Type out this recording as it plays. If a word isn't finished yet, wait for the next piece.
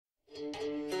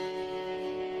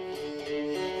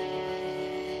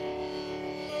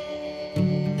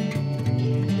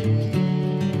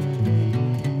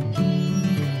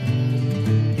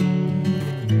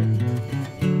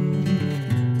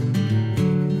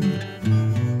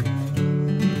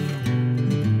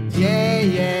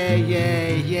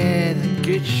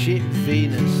good ship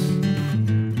Venus.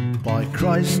 By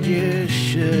Christ, you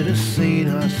should have seen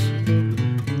us.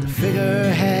 The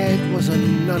figurehead was a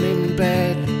nun in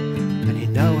bed, and you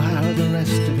know how the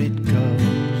rest of it goes.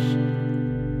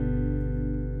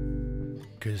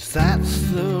 'Cause that's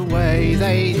the way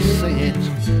they sing it,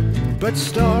 but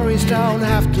stories don't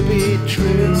have to be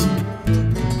true.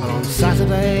 And on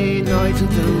Saturday night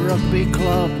at the rugby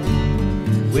club,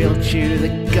 we'll chew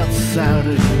the guts out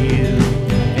of you.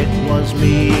 It was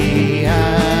me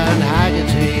and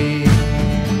Haggerty,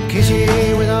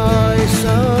 Kitty with eyes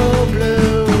so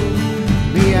blue.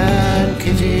 Me and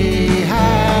Kitty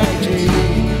Haggerty,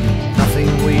 nothing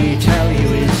we tell you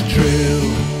is true.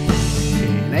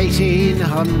 In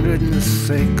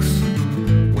 1806,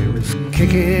 we was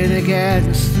kicking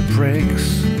against the pricks,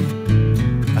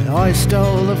 and I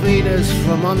stole the Venus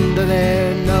from under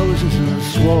their noses and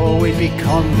swore we'd be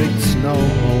convicts no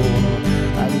more.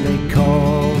 And they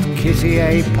called Kitty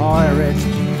a pirate,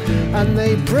 and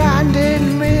they branded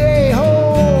me a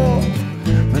whore.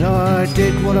 But I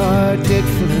did what I did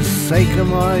for the sake of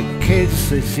my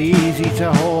kids. It's easy to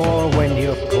whore when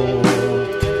you're poor.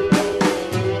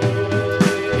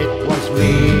 It was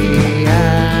me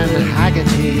and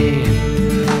Haggerty,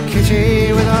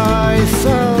 Kitty with eyes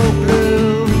so blue.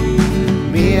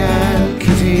 Me and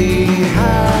Kitty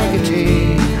Haggerty,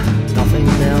 nothing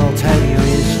they'll tell you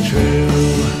is true.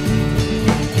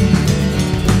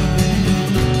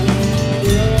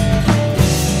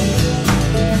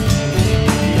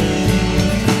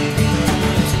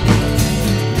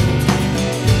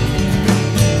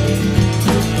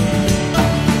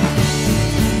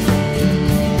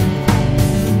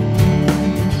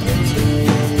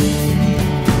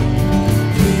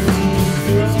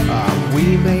 We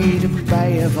made a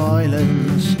bay of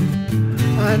islands,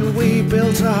 and we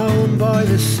built a home by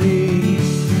the sea.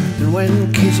 And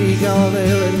when Kitty got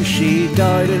ill and she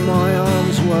died in my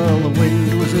arms, well, the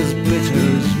wind was as bitter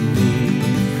as me.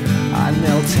 And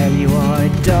they'll tell you I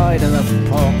died of the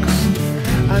pox,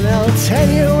 and they'll tell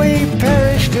you we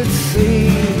perished at sea.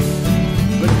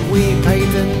 But we paid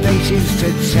the natives to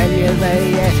tell you they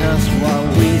ate us while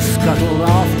we scuttled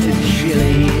off to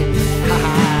Chile. Ha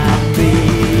ha, me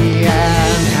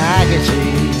and Haggerty,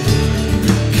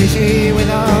 Kitty with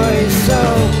eyes so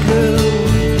blue.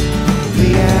 Me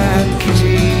and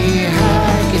Kitty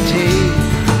Haggerty,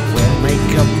 we'll make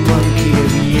a monkey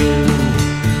of you.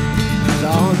 'Cause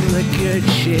on the good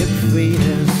ship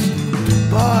Venus,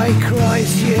 by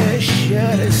Christ, you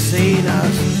should have seen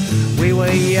us. We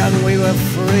were young, we were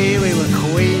free, we were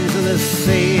queens of the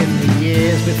sea in the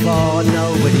years before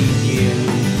nobody knew.